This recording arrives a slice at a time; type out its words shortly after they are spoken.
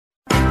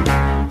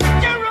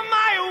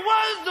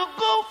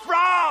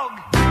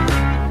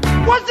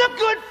Was a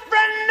good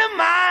friend of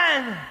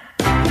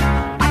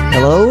mine.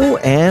 Hello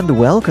and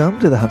welcome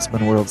to the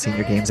Huntsman World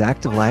Senior Games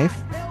Active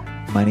Life.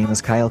 My name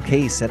is Kyle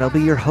Case and I'll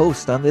be your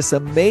host on this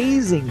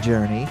amazing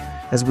journey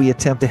as we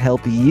attempt to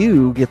help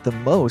you get the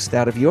most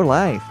out of your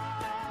life.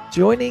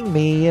 Joining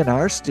me in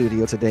our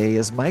studio today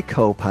is my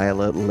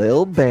co-pilot,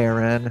 Lil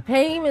Barron.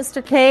 Hey,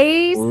 Mr.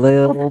 Case.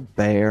 Lil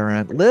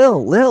Barron.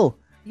 Lil,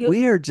 You-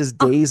 we are just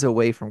days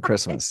away from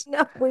Christmas.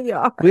 No, we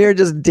are. We are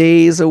just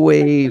days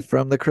away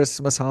from the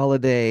Christmas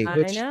holiday, I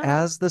which, know.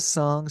 as the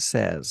song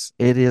says,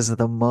 it is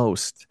the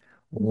most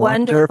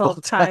Wonderful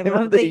wonderful time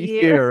of the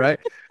year, right?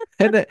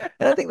 And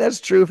I think that's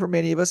true for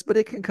many of us, but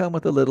it can come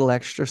with a little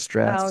extra Oh,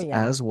 stress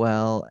yeah. as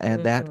well.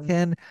 And that Mhm.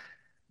 can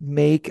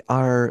make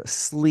our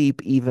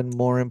sleep even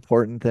more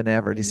important than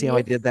ever. Do you see how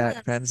I did that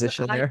Yes,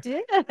 transition I there?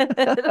 did.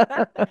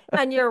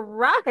 And you're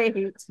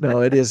right.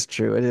 No, it is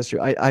true. It is true.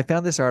 I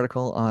found this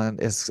article on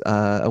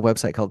a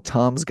website called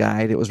Tom's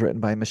Guide. It was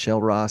written by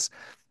Michelle Ross.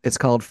 It's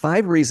called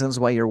Five Reasons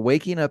Why You're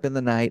Waking Up in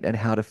the Night and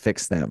How to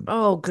Fix Them.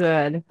 Oh,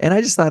 good. And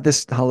I just thought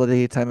this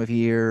holiday time of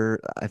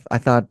year, I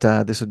thought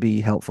this would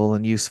be helpful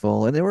and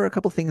useful. And there were a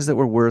couple things that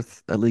were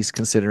worth at least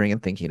considering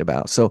and thinking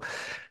about. So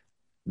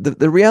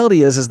the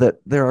reality is that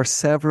there are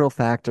several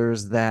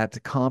factors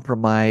that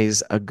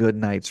compromise a good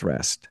night's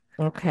rest.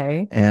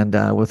 Okay. And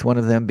with one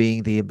of them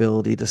being the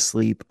ability to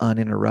sleep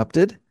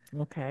uninterrupted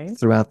Okay.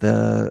 throughout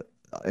the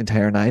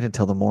entire night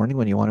until the morning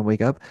when you want to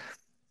wake up.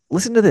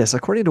 Listen to this.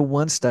 According to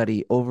one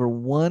study, over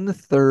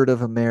 1/3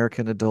 of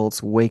American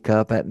adults wake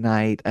up at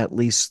night at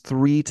least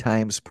 3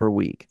 times per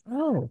week,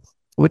 Oh,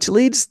 which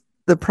leads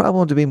the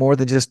problem to be more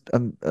than just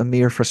a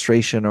mere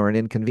frustration or an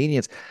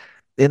inconvenience.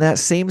 In that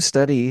same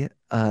study,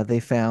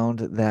 they found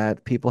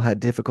that people had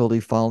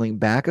difficulty falling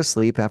back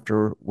asleep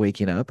after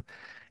waking up,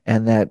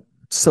 and that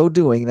so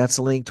doing, that's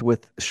linked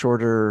with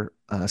shorter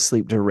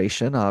sleep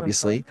duration,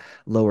 obviously,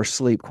 lower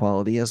sleep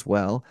quality as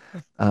well,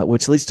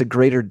 which leads to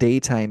greater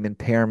daytime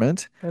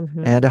impairment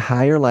mhm. and a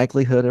higher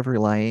likelihood of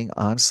relying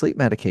on sleep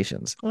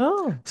medications.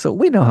 Oh, So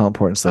we know how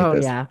important sleep oh,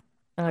 is. yeah.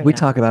 Oh, We yeah.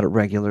 talk about it Well,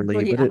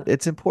 regularly, but yeah.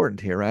 it's important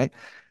here, right?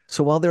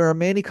 So while there are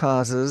many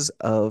causes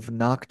of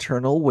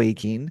nocturnal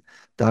waking,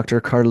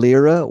 Dr.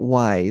 Carlera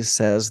Wise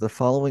says the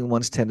following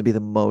ones tend to be the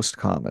most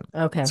common.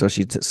 Okay. So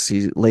she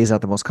lays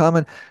out the most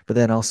common, but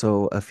then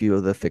also a few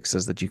of the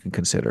fixes that you can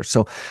consider.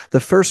 So the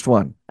first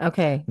one,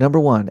 Okay. number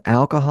one,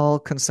 alcohol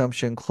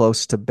consumption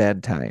close to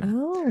bedtime.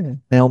 Oh,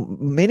 Now,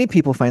 many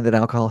people find that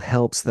alcohol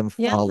helps them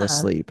fall yeah.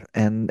 asleep,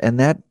 and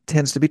that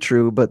tends to be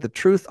true. But the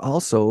truth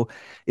also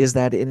is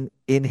that it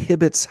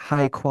inhibits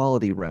high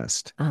quality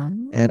rest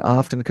and Um,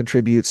 often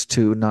contributes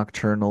to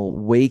nocturnal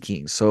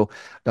waking. So,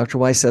 Dr.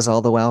 Weiss says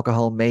although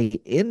alcohol may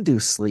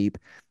induce sleep,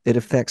 it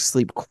affects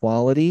sleep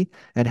quality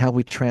and how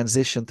we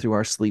transition through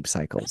our sleep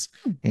cycles,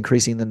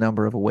 increasing the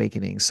number of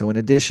awakenings. So, in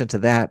addition to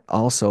that,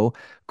 also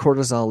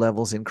cortisol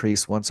levels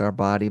increase once our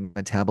body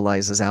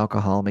metabolizes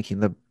alcohol, making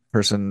the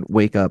person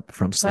wake up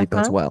from sleep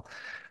as uh-huh. well.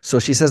 So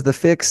she says the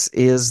fix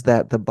is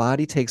that the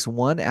body takes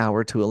 1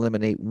 hour to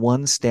eliminate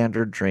one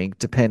standard drink,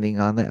 depending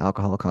on the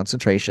alcohol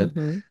concentration.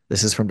 Mm-hmm.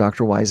 This is from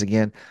Dr. Wise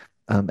again.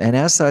 And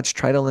as such,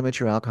 try to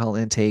limit your alcohol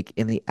intake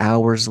in the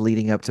hours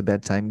leading up to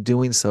bedtime.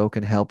 Doing so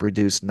can help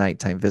reduce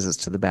nighttime visits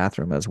to the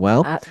bathroom as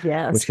well, which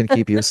Yes. can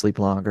keep you asleep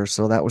longer.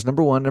 So that was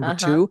number one. Number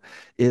Uh-huh. two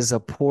is a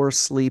poor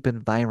sleep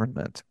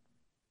environment.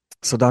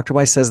 So Dr.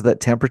 Weiss says that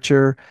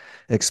temperature,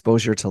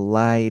 exposure to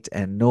light,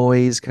 and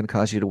noise can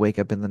cause you to wake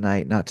up in the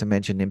night, not to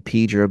mention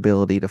impede your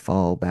ability to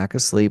fall back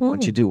asleep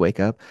once you Hmm. do wake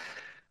up.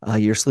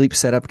 Your sleep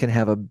setup can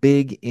have a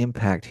big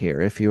impact here.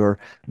 If you're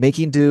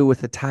making do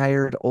with a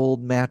tired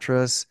old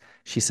mattress,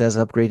 she says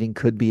upgrading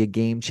could be a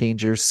game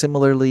changer.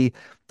 Similarly,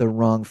 the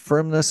wrong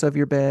firmness of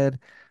your bed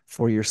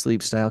for your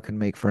sleep style can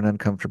make for an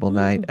uncomfortable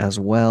night Hmm. as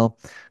well.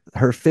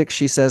 Her fix,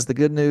 she says, the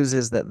good news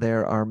is that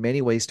there are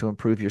many ways to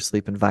improve your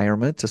sleep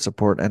environment to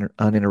support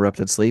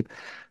uninterrupted sleep.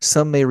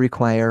 Some may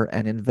require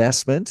an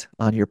investment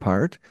on your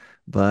part,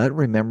 but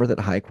remember that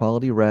high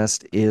quality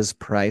rest is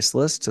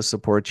priceless to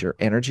support your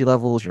energy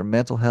levels, your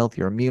mental health,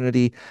 your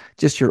immunity,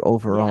 just your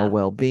overall Yeah.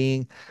 well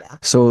being. Yeah.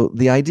 So,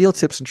 the ideal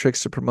tips and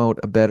tricks to promote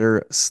a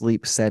better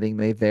sleep setting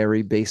may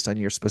vary based on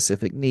your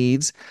specific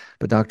needs.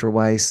 But Dr.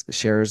 Weiss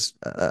shares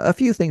a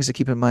few things to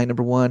keep in mind.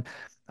 Number one,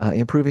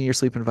 improving your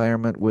sleep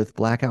environment with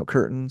blackout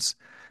curtains,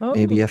 Oh.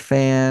 maybe a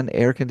fan,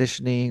 air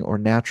conditioning, or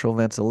natural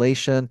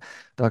ventilation.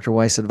 Dr.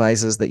 Weiss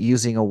advises that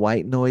using a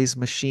white noise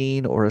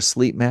machine or a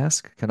sleep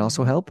mask can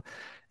also Mhm. help.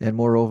 And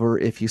moreover,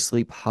 if you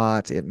sleep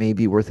hot, it may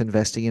be worth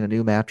investing in a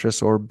new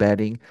mattress or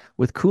bedding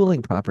with cooling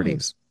Hmm.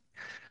 properties.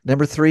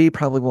 Number three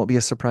probably won't be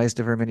a surprise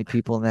to very many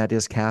people, and that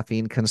is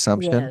caffeine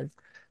consumption. Yes.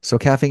 So,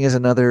 caffeine is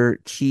another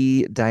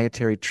key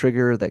dietary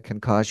trigger that can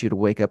cause you to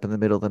wake up in the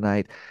middle of the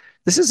night.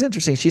 This is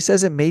interesting. She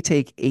says it may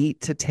take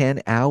 8 to 10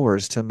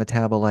 hours to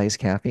metabolize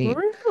caffeine.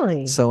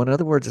 Really? So, in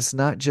other words, it's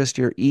not just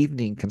your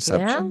evening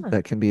consumption Yeah.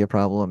 that can be a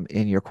problem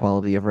in your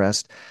quality of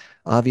rest.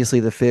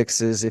 Obviously, the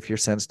fix is if you're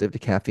sensitive to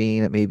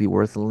caffeine, it may be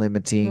worth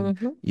limiting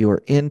Mm-hmm.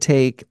 your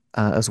intake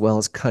as well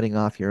as cutting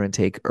off your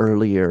intake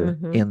earlier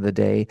Mm-hmm. in the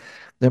day.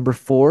 Number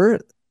four,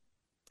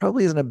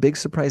 probably isn't a big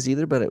surprise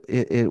either, but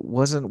it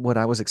wasn't what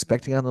I was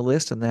expecting on the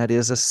list, and that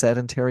is a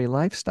sedentary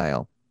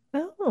lifestyle.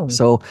 Oh.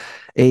 So,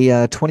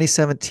 a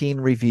 2017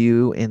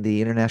 review in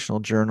the International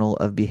Journal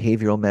of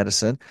Behavioral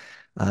Medicine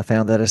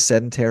found that a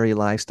sedentary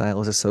lifestyle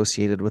is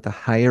associated with a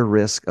higher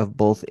risk of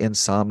both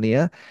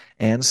insomnia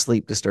and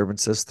sleep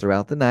disturbances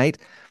throughout the night.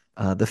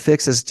 The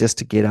fix is just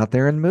to get out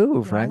there and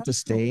move, right? To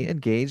stay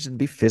engaged and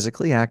be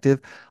physically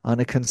active on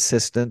a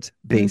consistent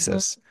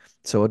basis.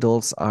 So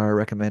adults are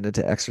recommended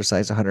to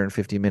exercise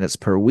 150 minutes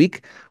per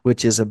week,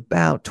 which is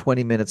about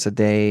 20 minutes a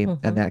day,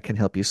 and that can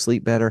help you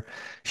sleep better.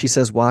 She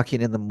says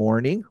walking in the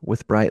morning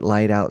with bright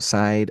light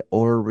outside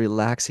or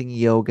relaxing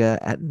yoga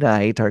at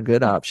night are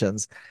good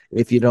options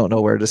if you don't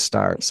know where to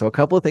start. So a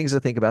couple of things to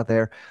think about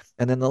there.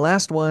 And then the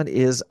last one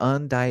is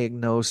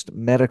undiagnosed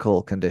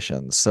medical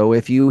conditions. So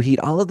if you heed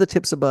all of the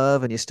tips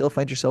above and you still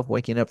find yourself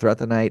waking up throughout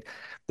the night,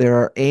 there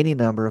are any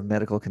number of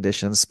medical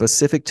conditions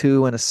specific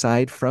to and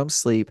aside from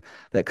sleep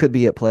that could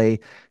be at play.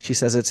 She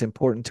says it's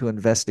important to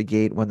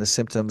investigate when the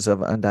symptoms of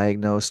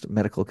undiagnosed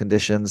medical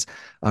conditions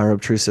are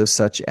obtrusive,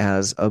 such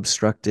as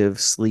obstructive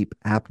sleep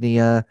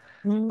apnea,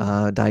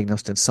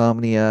 diagnosed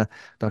insomnia.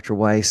 Dr.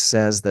 Weiss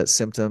says that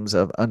symptoms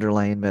of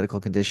underlying medical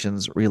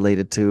conditions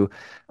related to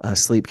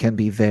sleep can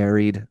be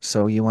varied.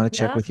 So you want to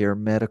check with your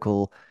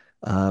medical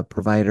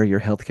provider,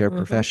 your healthcare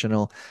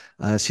professional.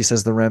 She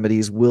says the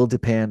remedies will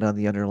depend on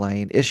the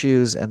underlying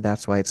issues, and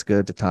that's why it's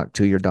good to talk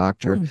to your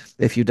doctor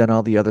if you've done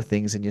all the other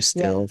things and you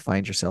still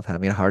find yourself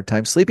having a hard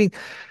time sleeping.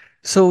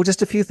 So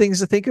just a few things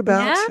to think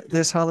about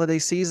this holiday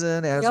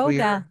season as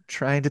we are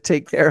trying to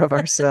take care of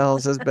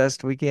ourselves as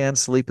best we can.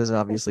 Sleep is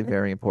obviously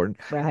very important.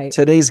 Right.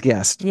 Today's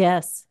guest.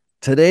 Yes.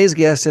 Today's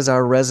guest is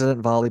our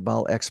resident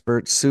volleyball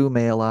expert, Sue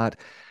Mailhot.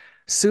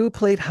 Sue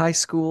played high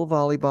school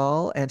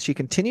volleyball, and she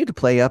continued to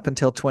play up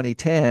until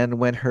 2010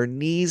 when her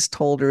knees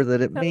told her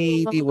that it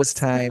maybe was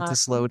time to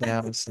slow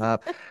down and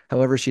stop.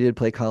 However, she did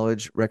play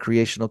college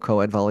recreational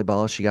co-ed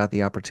volleyball. She got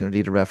the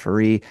opportunity to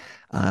referee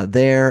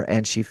there,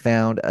 and she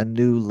found a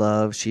new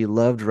love. She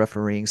loved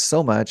refereeing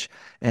so much,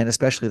 and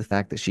especially the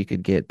fact that she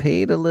could get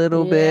paid a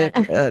little bit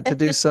to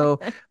do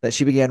so, that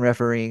she began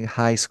refereeing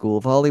high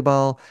school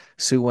volleyball.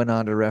 Sue went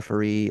on to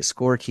referee,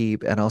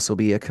 scorekeep, and also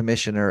be a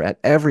commissioner at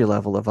every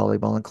level of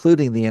volleyball,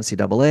 including the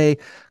NCAA,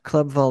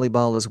 club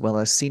volleyball, as well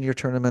as senior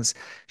tournaments.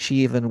 She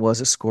even was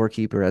a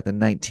scorekeeper at the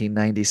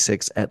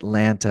 1996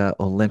 Atlanta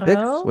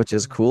Olympics, which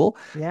is cool.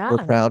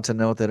 We're proud to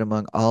note that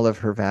among all of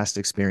her vast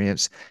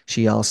experience,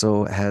 she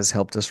also has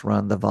helped us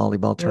run the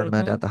volleyball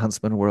tournament at the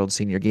Huntsman World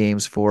Senior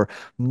Games for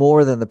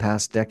more than the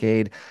past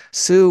decade.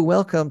 Sue,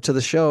 welcome to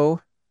the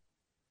show.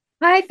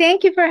 Hi,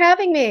 thank you for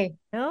having me.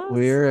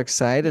 We're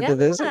excited to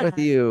visit with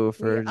you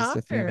for just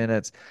a few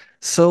minutes.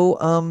 So,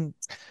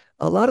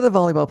 a lot of the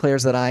volleyball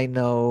players that I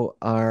know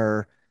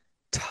are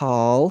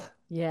tall.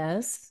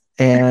 Yes.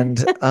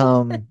 And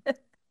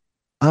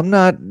I'm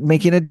not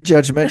making a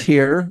judgment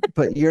here,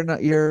 but you're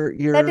not, you're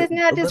That does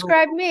not a little,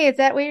 describe me. Is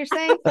that what you're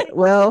saying?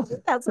 well,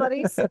 That's what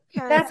he said.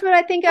 That's what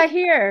I think I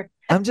hear.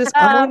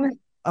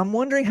 I'm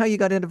wondering how you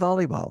got into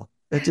volleyball.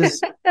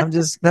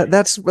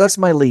 That's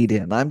my lead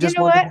in. I'm You just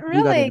know wondering what? how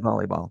you got Really, into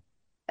volleyball.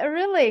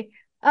 really.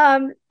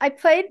 I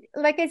played,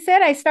 like I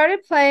said, I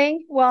started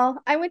playing.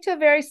 Well, I went to a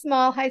very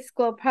small high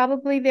school.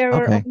 Probably there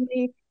were Okay.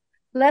 only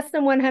less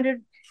than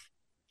 100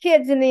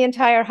 kids in the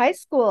entire high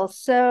school.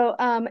 So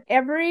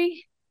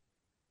every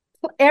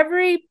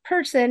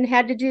person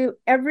had to do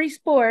every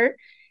sport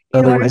in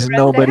order Otherwise, for us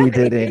to nobody have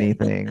did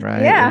anything. anything,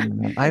 right? Yeah.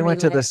 I went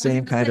to the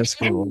same kind of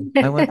school.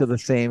 I went to the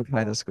same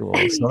kind of school.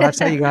 So that's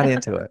how you got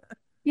into it.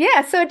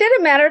 Yeah, so it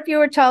didn't matter if you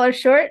were tall or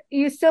short.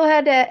 You still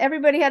had to,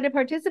 everybody had to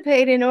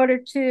participate um,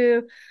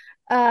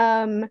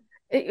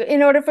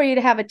 in order for you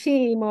to have a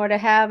team or to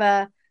have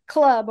a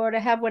club or to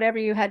have whatever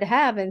you had to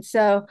have. And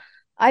so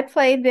I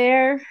played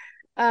there.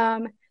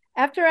 Um,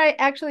 After I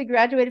actually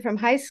graduated from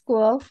high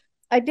school,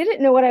 I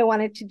didn't know what I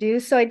wanted to do.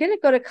 So I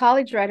didn't go to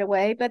college right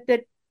away, but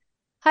the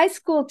high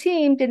school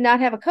team did not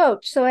have a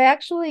coach. So I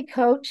actually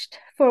coached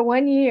for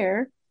 1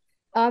 year.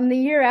 The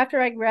year after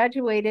I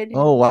graduated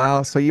Oh,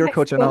 wow. So you're high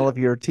coaching school. all of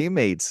your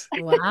teammates.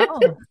 Wow.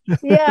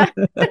 Yeah.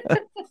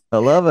 I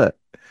love it.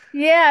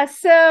 Yeah,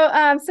 so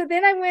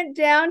then I went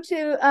down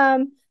to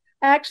I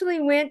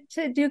actually went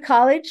to do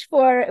college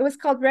for it was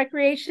called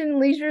recreation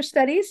leisure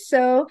studies.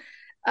 So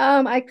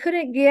I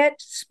couldn't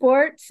get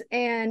sports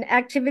and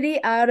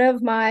activity out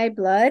of my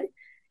blood.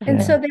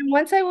 And so then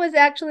once I was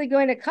actually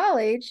going to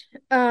college,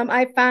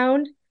 I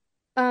found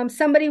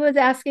somebody was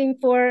asking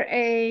for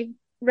a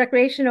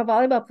recreational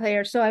volleyball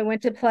player. So I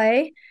went to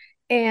play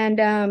and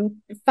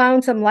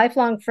found some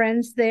lifelong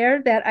friends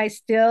there that I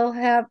still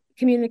have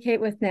communicate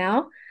with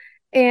now.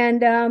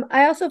 And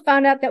I also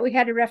found out that we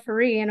had to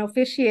referee and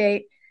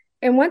officiate.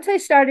 And once I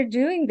started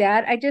doing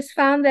that, I just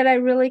found that I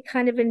really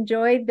kind of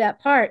enjoyed that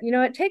part. You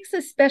know, it takes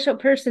a special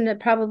person to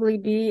probably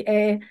be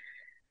a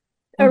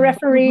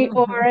referee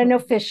or an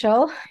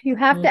official. You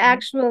have to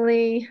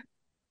actually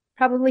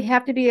probably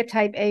have to be a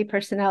type A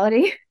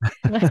personality.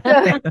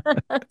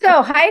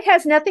 So height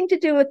has nothing to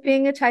do with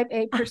being a type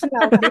A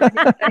personality.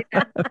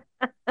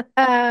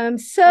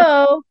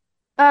 So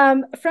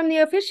from the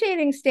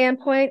officiating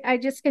standpoint, I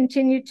just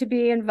continued to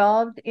be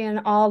involved in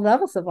all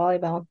levels of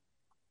volleyball.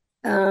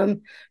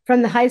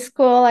 From the high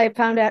school, I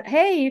found out,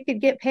 hey, you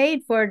could get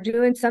paid for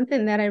doing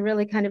something that I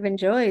really kind of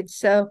enjoyed.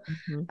 So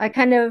Mhm. I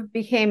kind of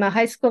became a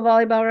high school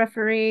volleyball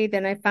referee.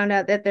 Then I found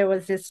out that there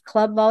was this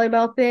club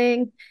volleyball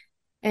thing,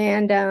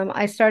 and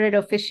I started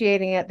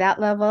officiating at that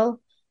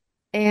level.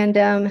 And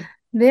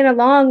then,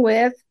 along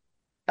with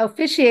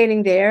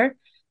officiating there,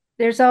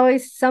 there's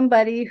always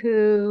somebody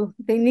who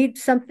they need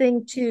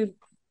something to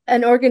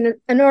an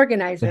To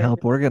organizer.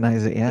 help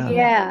organize it. Yeah.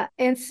 Yeah.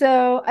 And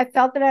so I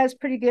felt that I was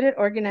pretty good at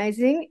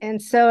organizing.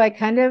 And so I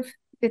kind of,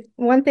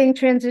 one thing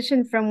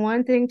transitioned from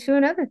one thing to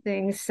another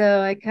thing.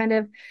 So I kind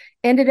of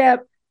ended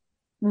up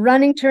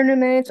running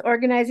tournaments,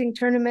 organizing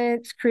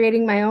tournaments,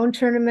 creating my own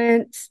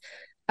tournaments.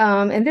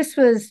 And it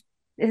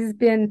has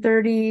been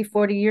 30,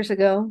 40 years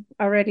ago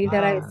already so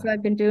Wow.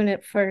 I've been doing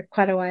it for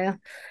quite a while.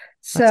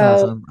 That's So,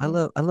 awesome.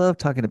 I love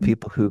talking to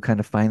people who kind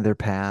of find their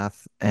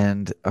path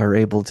and are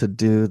able to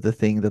do the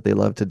thing that they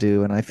love to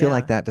do. And I feel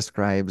like Yeah. that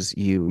describes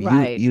you.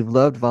 Right. You've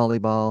loved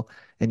volleyball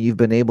and you've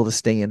been able to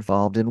stay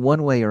involved in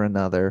one way or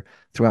another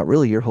throughout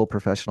really your whole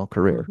professional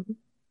career. Mhm.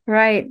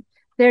 right.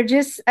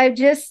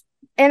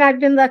 And I've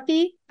been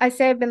lucky. I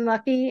say I've been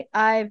lucky.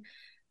 I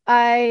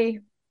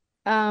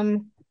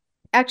um,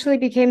 actually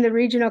became the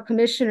regional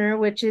commissioner,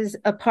 which is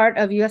a part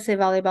of USA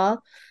Volleyball.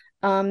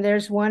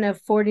 There's one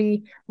of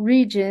 40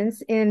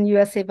 regions in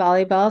USA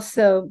Volleyball.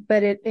 So,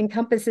 but it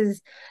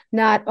encompasses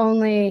not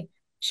only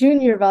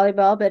junior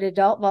volleyball, but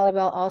adult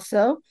volleyball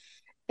also.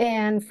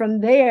 And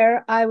from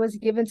there, I was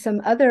given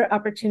some other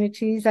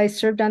opportunities. I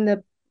served on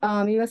the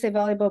USA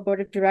Volleyball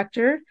Board of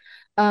Director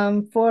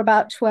for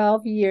about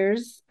 12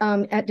 years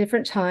at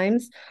different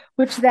times,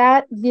 which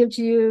that gives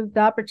you the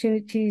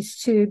opportunities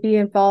to be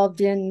involved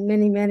in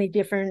many, many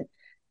different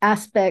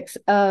aspects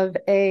of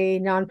a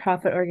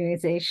nonprofit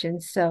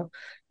organization. So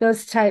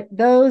those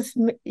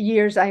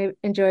years I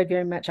enjoyed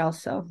very much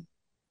also.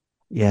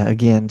 Yeah,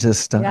 again,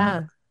 just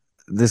Yeah.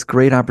 this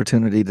great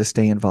opportunity to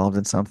stay involved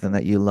in something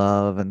that you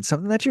love and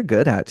something that you're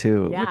good at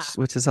too, Yeah.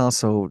 which is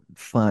also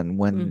fun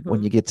when Hmm.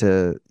 you get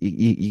to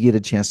you get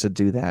a chance to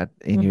do that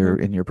Hmm.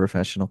 in your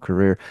professional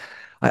career.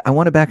 I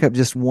want to back up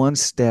just one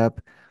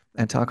step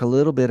and talk a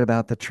little bit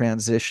about the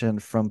transition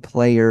from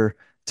player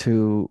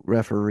to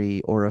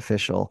referee or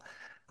official.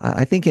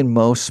 I think in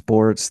most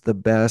sports, the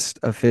best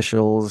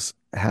officials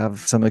have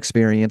some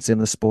experience in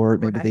the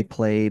sport. Maybe they Right.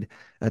 played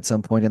at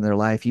some point in their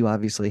life. You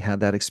obviously had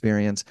that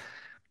experience.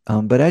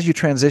 But as you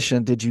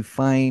transitioned, did you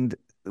find,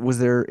 was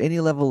there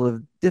any level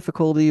of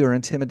difficulty or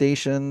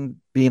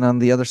intimidation being on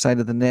the other side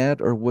of the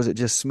net, or was it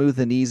just smooth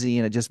and easy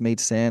and it just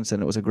made sense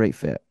and it was a great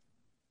fit?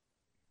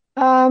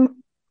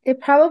 It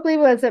probably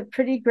was a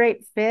pretty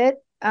great fit.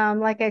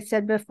 Like I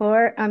said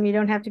before, you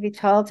don't have to be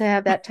tall to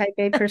have that type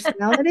A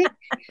personality.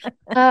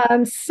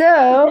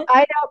 So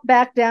I don't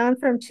back down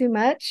from too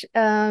much.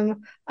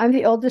 I'm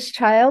the oldest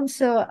child,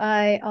 so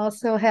I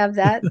also have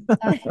that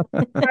uh,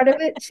 part of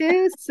it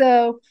too.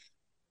 So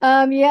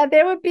yeah,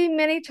 there would be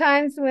many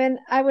times when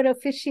I would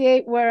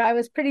officiate where I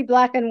was pretty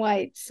black and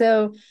white.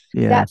 So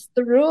Yeah. that's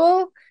the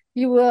rule.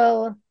 You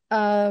will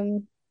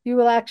you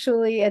will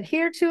actually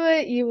adhere to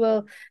it. You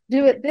will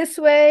do it this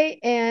way,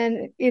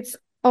 and it's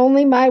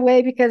only my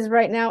way because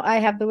right now I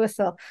have the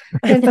whistle.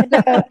 And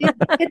so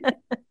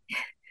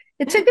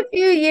it took a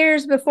few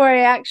years before I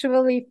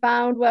actually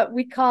found what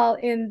we call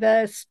in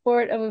the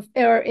sport of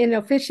or in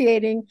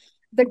officiating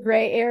the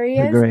gray The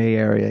areas. gray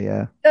area,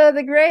 yeah. So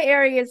the gray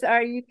areas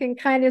are you can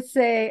kind of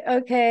say,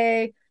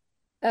 okay,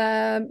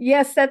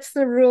 yes, that's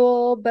the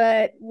rule,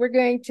 but we're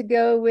going to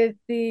go with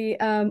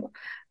um,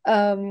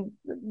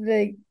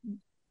 the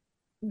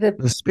the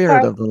The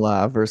spirit part. of the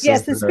law versus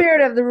Yes, the the,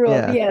 spirit of the rule.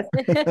 yeah. Yes,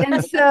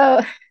 and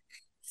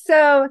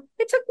so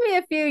it took me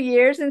a few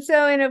years, and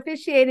so in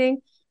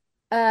officiating,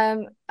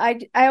 I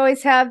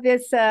always have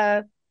this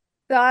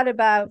thought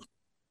about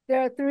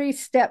there are three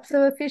steps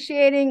of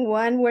officiating.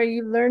 One where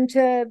you learn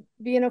to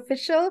be an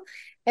official,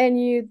 and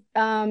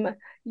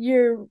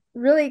you're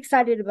really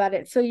excited about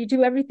it. So you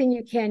do everything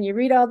you can. You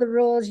read all the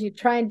rules. You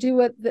try and do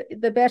what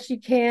the best you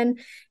can,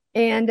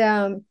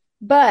 and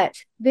but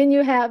then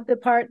you have the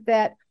part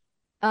that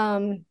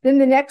then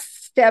the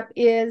next step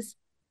is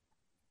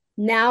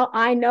now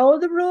I know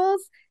the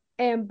rules,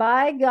 and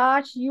by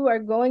gosh, you are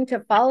going to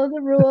follow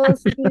the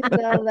rules to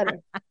the letter.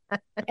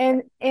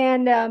 And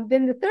then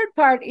the third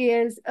part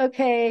is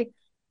okay,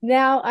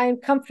 now I'm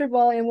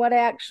comfortable in what I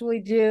actually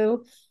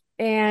do,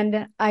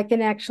 and I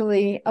can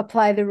actually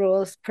apply the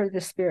rules per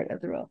the spirit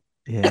of the rule.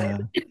 Yeah.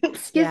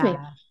 Excuse me.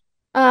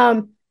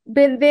 Yeah.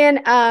 But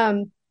then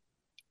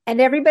and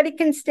everybody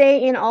can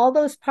stay in all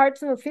those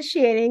parts of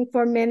officiating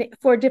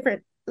for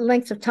different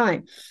lengths of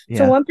time.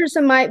 So Yeah. one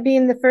person might be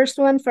in the first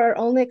one for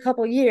only a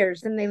couple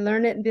years, and they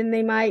learn it, and then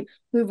they might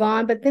move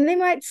on, but then they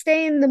might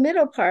stay in the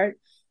middle part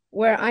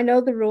where I know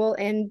the rule,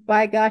 and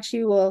by gosh,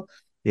 you will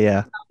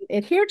Yeah.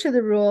 adhere to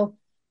the rule.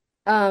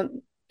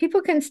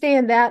 People can stay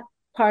in that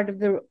part of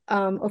the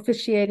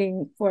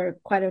officiating for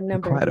quite a For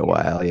number of quite a years.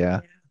 while, yeah.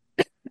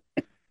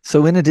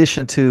 So in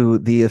addition to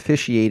the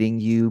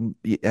officiating,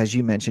 as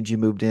you mentioned, you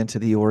moved into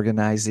the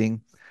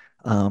organizing.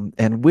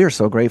 And we're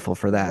so grateful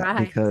for that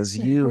Right. because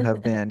you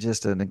have been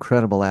just an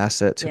incredible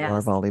asset to our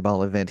Yes.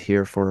 volleyball event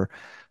here for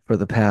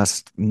the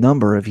past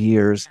number of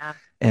years. Yeah.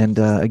 And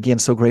again,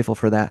 so grateful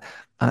for that.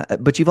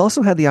 But you've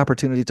also had the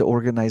opportunity to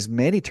organize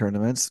many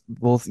tournaments,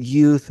 both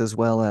youth as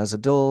well as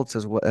adults,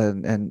 as well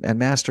and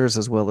masters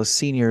as well as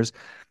seniors.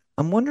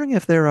 I'm wondering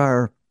if there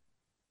are,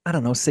 I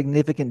don't know,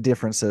 significant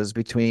differences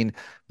between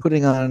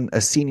putting on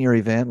a senior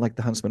event like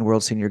the Huntsman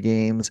World Senior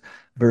Games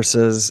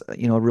versus,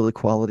 a really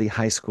quality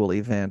high school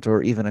event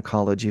or even a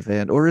college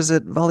event? Or is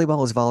it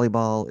volleyball is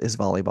volleyball is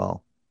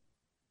volleyball?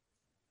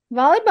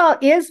 Volleyball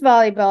is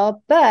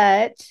volleyball,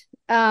 but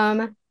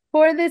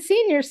for the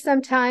seniors,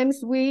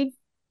 sometimes we've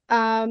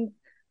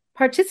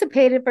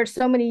participated for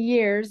so many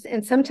years,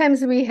 and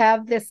sometimes we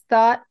have this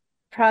thought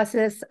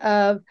process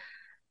of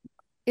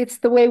it's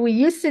the way we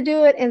used to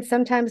do it, and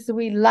sometimes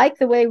we like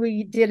the way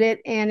we did it,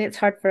 and it's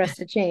hard for us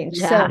to change.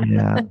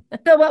 Yeah.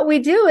 So what we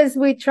do is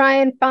we try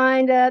and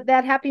find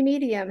that happy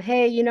medium.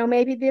 Hey,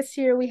 maybe this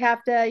year we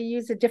have to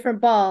use a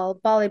different ball,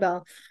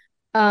 volleyball.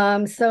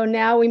 So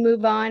now we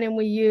move on and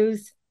we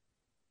use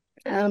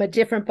a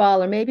different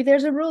ball, or maybe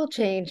there's a rule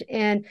change,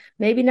 and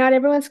maybe not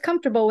everyone's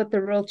comfortable with the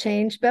rule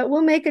change, but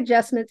we'll make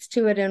adjustments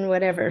to it and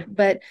whatever.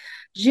 But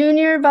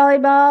junior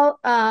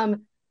volleyball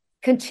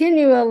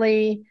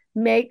continually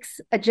makes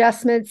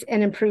adjustments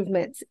and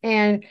improvements.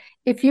 And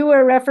if you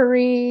were a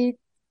referee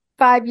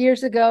 5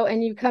 years ago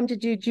and you come to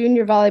do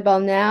junior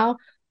volleyball now,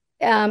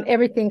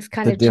 everything's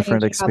kind The of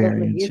different changed. Probably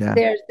experience,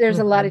 yeah. There's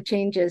a lot of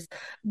changes,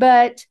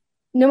 but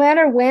no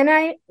matter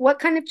what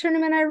kind of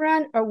tournament I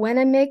run or when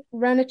I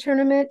run a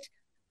tournament,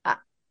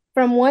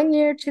 from one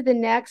year to the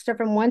next or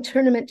from one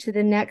tournament to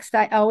the next,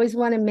 I always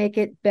want to make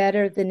it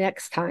better the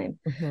next time.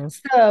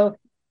 So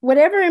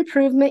whatever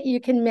improvement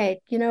you can make,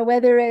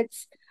 whether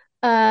it's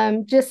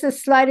just a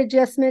slight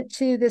adjustment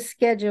to the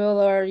schedule,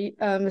 or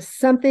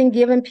something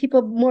giving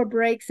people more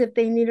breaks if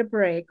they need a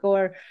break,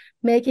 or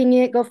making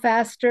it go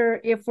faster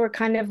if we're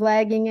kind of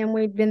lagging and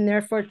we've been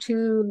there for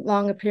too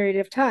long a period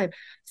of time.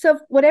 So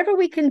whatever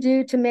we can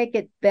do to make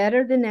it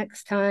better the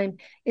next time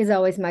is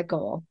always my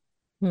goal.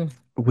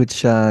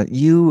 Which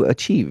you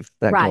achieve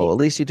that Right. goal. At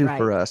least you do Right.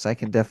 for us. I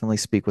can definitely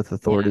speak with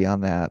authority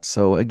on that.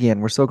 So again,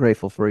 we're so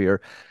grateful for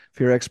your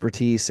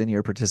expertise and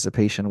your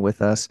participation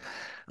with us.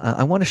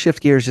 I want to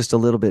shift gears just a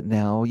little bit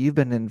now. You've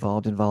been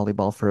involved in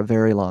volleyball for a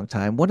very long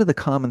time. One of the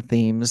common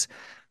themes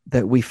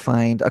that we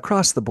find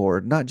across the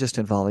board, not just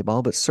in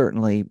volleyball, but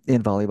certainly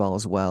in volleyball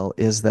as well,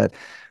 is that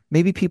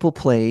maybe people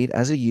played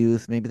as a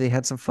youth, maybe they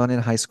had some fun in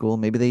high school,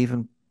 maybe they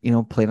even,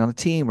 played on a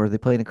team or they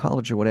played in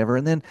college or whatever.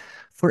 And then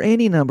for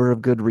any number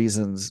of good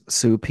reasons,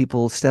 Sue,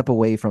 people step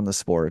away from the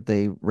sport.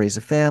 They raise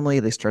a family,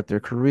 they start their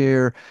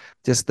career,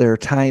 just their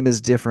time is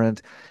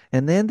different.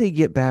 And then they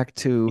get back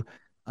to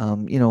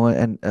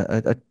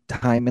a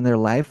time in their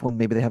life when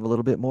maybe they have a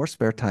little bit more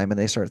spare time and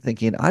they start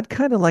thinking, I'd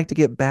kind of like to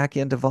get back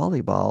into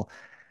volleyball.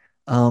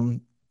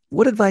 Um,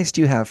 what advice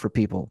do you have for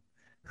people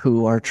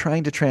who are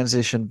trying to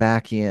transition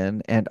back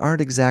in and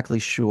aren't exactly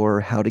sure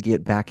how to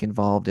get back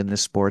involved in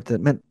this sport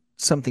that meant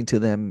something to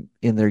them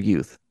in their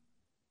youth?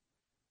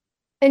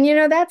 And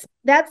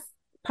that's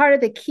part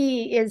of the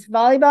key is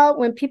volleyball.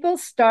 When people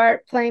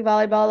start playing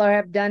volleyball or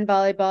have done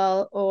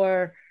volleyball,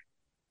 or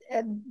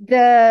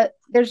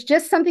there's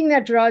just something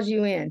that draws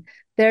you in.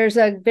 There's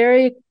a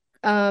very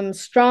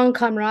strong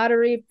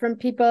camaraderie from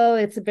people.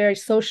 It's a very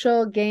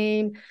social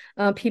game.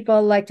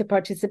 People like to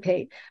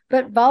participate.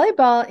 But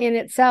volleyball in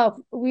itself,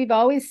 we've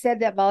always said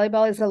that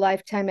volleyball is a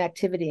lifetime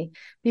activity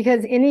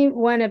because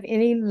anyone of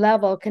any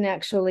level can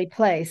actually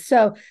play.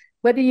 So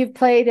whether you've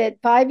played it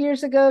 5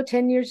 years ago,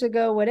 10 years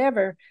ago,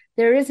 whatever,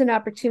 there is an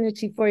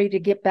opportunity for you to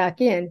get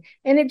back in.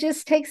 And it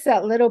just takes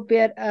that little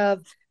bit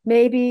of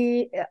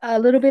maybe a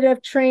little bit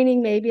of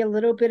training, maybe a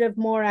little bit of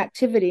more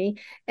activity.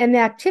 And the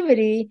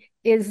activity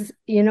is,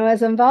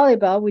 as in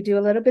volleyball, we do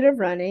a little bit of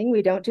running.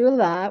 We don't do a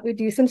lot. We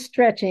do some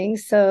stretching.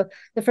 So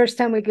the first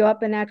time we go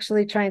up and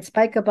actually try and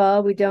spike a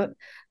ball, we don't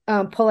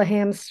pull a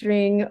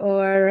hamstring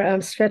or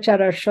stretch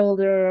out our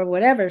shoulder or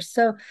whatever.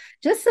 So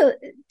just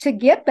to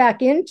get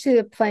back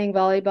into playing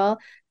volleyball,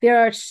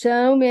 there are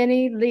so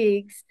many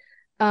leagues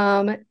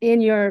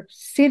in your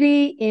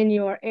city, in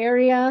your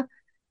area.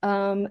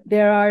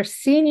 There are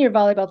senior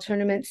volleyball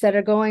tournaments that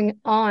are going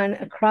on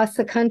across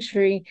the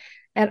country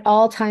at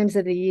all times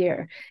of the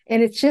year.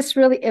 And it just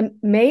really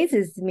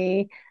amazes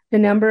me the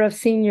number of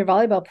senior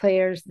volleyball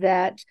players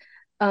that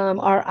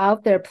are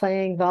out there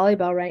playing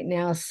volleyball right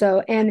now.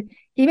 So, and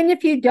even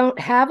if you don't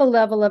have a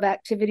level of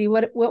activity,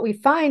 what we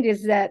find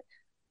is that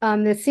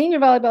the senior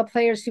volleyball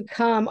players who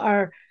come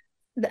are,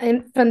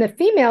 and from the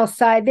female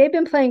side, they've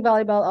been playing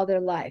volleyball all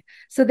their life.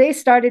 So they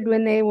started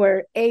when they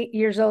were 8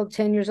 years old,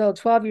 10 years old,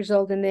 12 years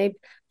old, and they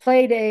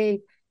played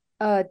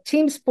a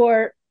team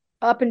sport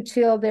up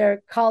until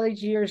their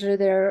college years or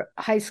their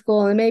high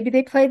school, and maybe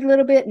they played a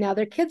little bit. Now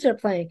their kids are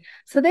playing.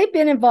 So they've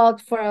been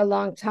involved for a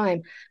long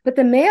time. But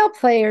the male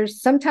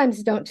players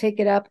sometimes don't take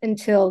it up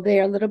until they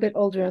are a little bit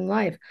older in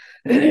life.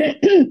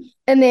 And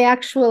they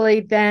actually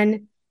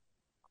then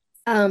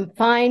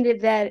find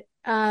that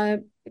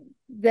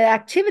the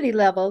activity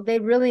level, they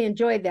really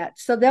enjoy that.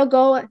 So they'll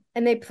go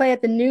and they play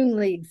at the noon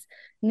leagues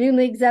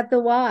at the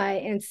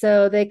Y. And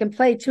so they can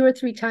play 2 or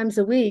 3 times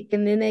a week,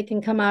 and then they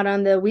can come out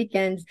on the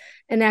weekends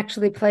and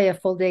actually play a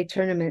full day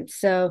tournament.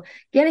 So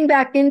getting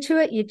back into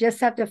it, you just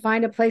have to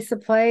find a place to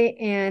play,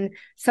 and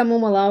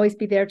someone will always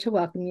be there to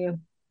welcome you.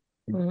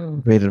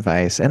 Great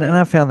advice. And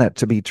I found that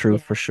to be true Yeah.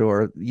 for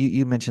sure.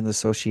 You mentioned the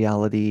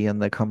sociality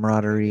and the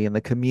camaraderie and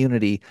the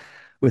community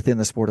within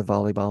the sport of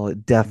volleyball.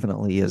 It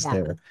definitely is Yeah.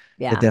 there.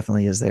 Yeah. It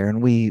definitely is there.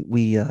 And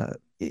we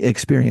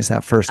experience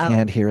that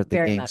firsthand here at the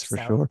very games much for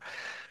so. sure.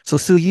 So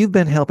Sue, you've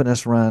been helping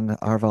us run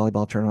our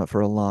volleyball tournament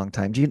for a long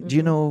time. Do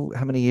you know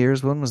how many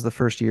years? When was the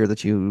first year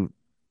that you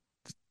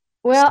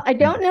Well, I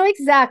don't know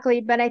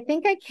exactly, but I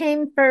think I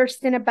came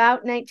first in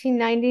about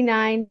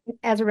 1999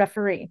 as a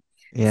referee.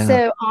 Yeah.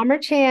 So Amr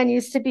Chan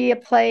used to be a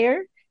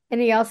player, and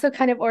he also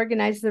kind of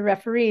organized the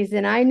referees.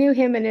 And I knew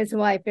him and his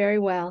wife very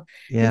well.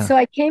 And Yeah. so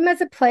I came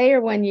as a player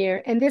one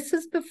year, and this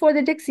was before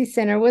the Dixie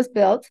Center was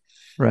built.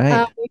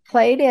 Right. We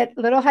played at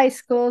little high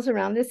schools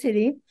around the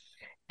city.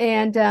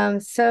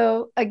 And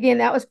so again,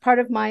 that was part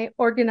of my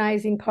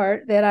organizing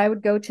part, that I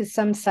would go to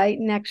some site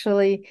and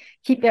actually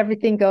keep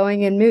everything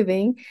going and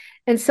moving.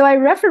 And so I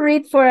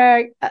refereed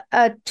for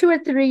 2 or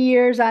 3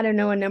 years, I don't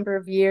know, a number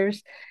of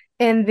years.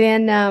 And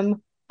then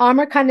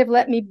Amr kind of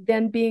let me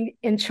then be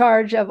in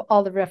charge of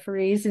all the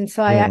referees. And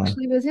so I Yeah.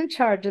 actually was in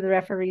charge of the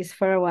referees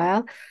for a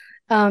while,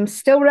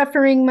 still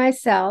refereeing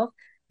myself.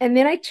 And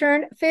then I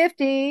turned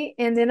 50,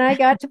 and then I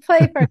got to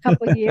play for a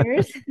couple of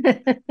years.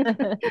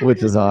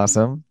 Which is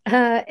awesome.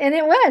 And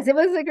it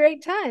was a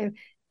great time.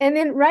 And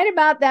then right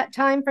about that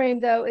time frame,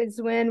 though,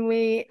 is when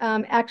we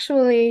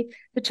actually,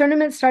 the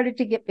tournament started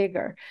to get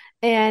bigger.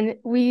 And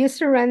we used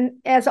to run,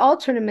 as all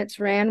tournaments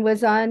ran,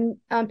 was on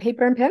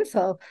paper and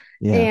pencil.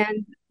 Yeah.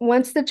 And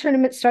once the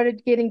tournament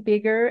started getting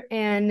bigger,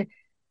 and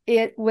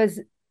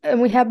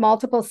we had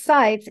multiple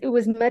sites, it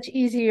was much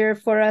easier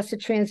for us to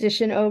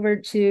transition over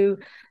to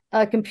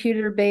a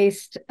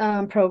computer-based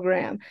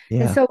program. And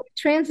Yeah. so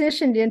we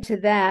transitioned into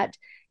that.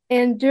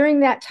 And during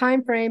that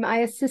time frame,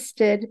 I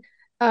assisted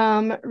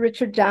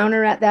Richard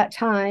Downer at that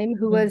time,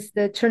 who was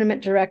the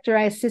tournament director.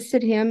 I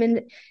assisted him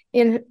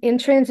in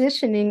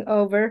transitioning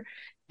over,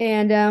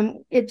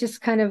 and it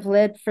just kind of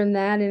led from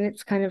that, and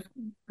it's kind of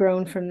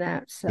grown from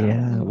that. So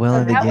Yeah. Well,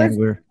 so and that again, was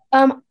we're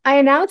I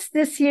announced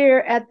this year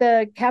at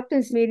the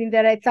captain's meeting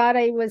that I thought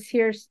I was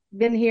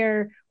been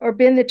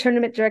the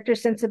tournament director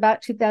since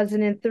about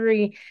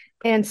 2003.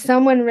 And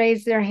someone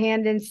raised their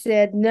hand and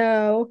said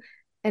no.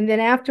 And then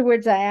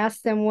afterwards, I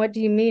asked them, what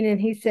do you mean? And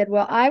he said,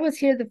 well, I was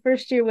here, the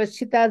first year was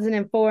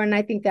 2004, and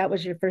I think that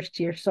was your first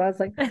year. So I was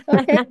like,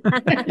 okay.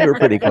 you were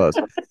pretty close.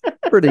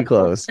 Pretty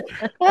close.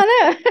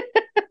 I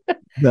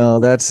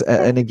No,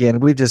 and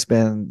again, we've just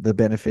been the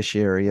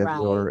beneficiary of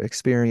your Right.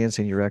 experience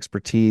and your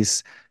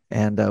expertise,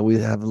 and we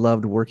have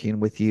loved working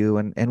with you.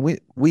 And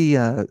we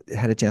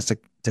had a chance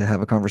to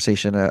have a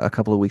conversation a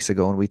couple of weeks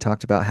ago, and we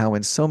talked about how,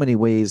 in so many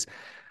ways,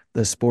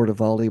 the sport of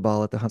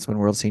volleyball at the Huntsman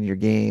World Senior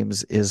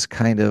Games is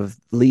kind of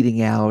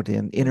leading out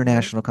in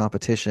international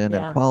competition and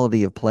Yeah.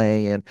 quality of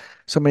play, and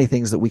so many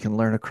things that we can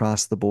learn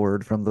across the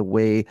board from the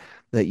way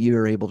that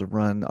you're able to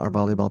run our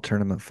volleyball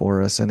tournament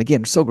for us. And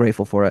again, so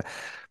grateful for it.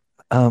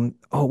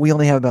 We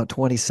only have about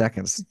 20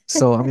 seconds,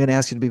 so I'm going to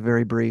ask you to be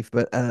very brief,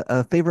 but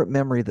a favorite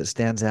memory that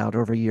stands out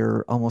over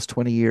your almost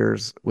 20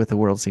 years with the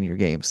World Senior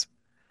Games.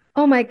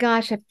 Oh my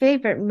gosh, a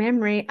favorite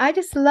memory. I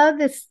just love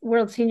this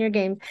World Senior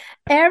Games.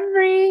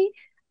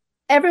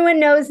 Everyone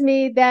knows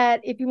me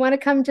that if you want to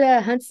come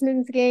to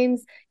Huntsman's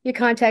games, you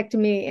contact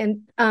me,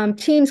 and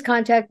teams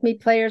contact me,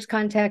 players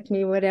contact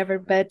me, whatever.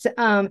 But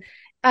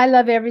I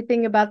love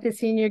everything about the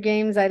senior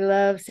games. I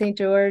love St.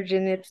 George,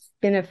 and it's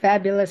been a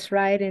fabulous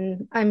ride,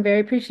 and I'm very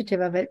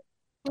appreciative of it.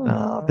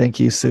 Oh, thank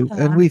you, Sue.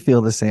 And Yeah. we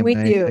feel the same We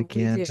way. do. We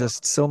Again, do.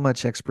 just so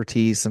much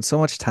expertise and so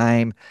much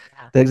time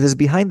Yeah. that is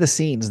behind the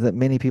scenes that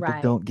many people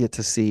Right. don't get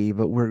to see,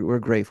 but we're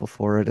grateful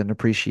for it and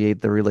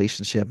appreciate the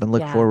relationship and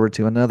look Yeah. forward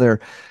to another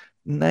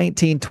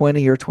 19,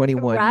 20, or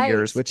 21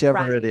 years, Right.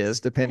 whichever it Right. is,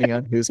 depending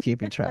on who's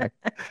keeping track.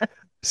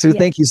 Sue, Yeah.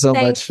 thank you so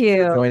Thank much for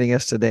you. joining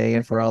us today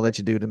and for all that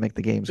you do to make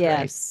the games great.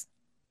 Yes.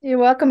 You're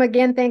welcome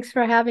again. Thanks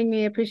for having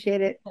me.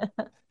 Appreciate it.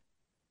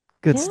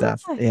 Good Yeah.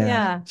 stuff.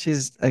 Yeah.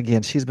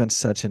 Yeah. She's been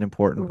such an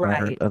important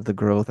part Right. of the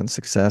growth and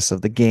success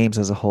of the games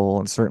as a whole,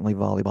 and certainly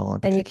volleyball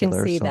in And you can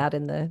particular. see So that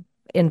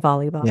in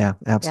volleyball. yeah,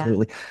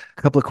 absolutely.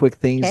 A couple of quick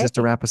things just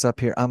to Okay. wrap us up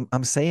here.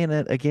 I'm saying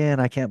it again.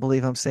 I can't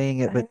believe I'm saying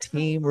it, but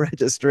team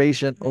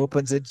registration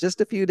opens in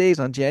just a few days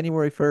on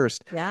January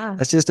 1st. Yeah.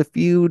 That's just a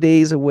few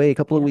days away, a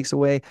couple of Yeah. weeks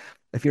away.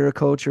 If you're a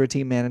coach or a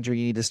team manager,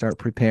 you need to start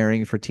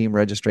preparing for team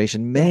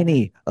registration.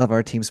 Many of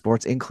our team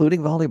sports,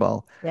 including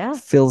volleyball, Yeah.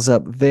 fills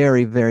up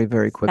very, very,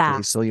 very quickly.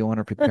 Fast. So you want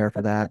to prepare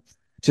for that.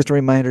 Just a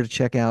reminder to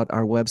check out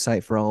our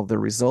website for all of the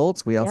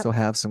results. We also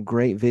have some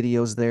great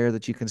videos there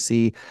that you can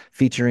see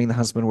featuring the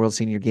Huntsman World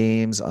Senior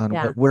Games on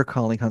what we're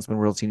calling Huntsman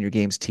World Senior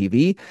Games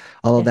TV.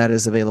 All of that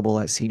is available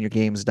at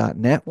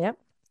seniorgames.net. Yep.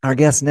 Our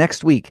guest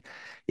next week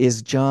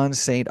is John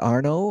St.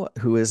 Arno,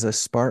 who is a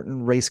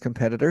Spartan race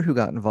competitor who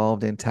got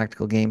involved in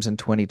tactical games in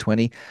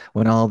 2020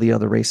 when all the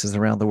other races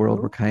around the world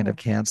were kind of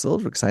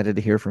canceled. We're excited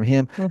to hear from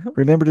him.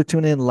 Remember to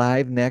tune in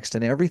live next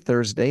and every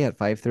Thursday at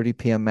 5:30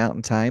 p.m.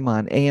 Mountain Time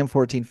on AM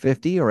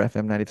 1450 or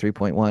FM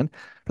 93.1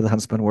 for the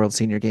Huntsman World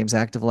Senior Games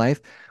Active Life.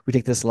 We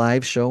take this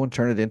live show and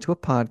turn it into a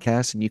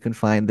podcast, and you can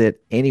find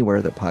it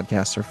anywhere that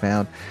podcasts are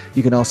found.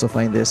 You can also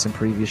find this and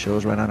previous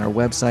shows right on our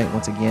website.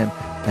 Once again,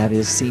 that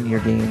is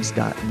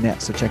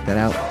seniorgames.net, so check that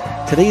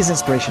out. Today's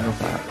inspirational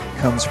thought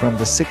comes from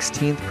the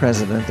 16th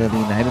President of the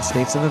United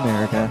States of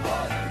America,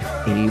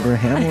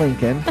 Abraham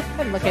Lincoln.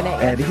 I'm looking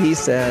at you. And he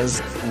says,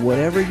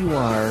 whatever you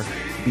are,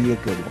 be a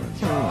good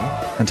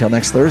one. Until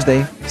next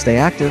Thursday, stay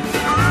active.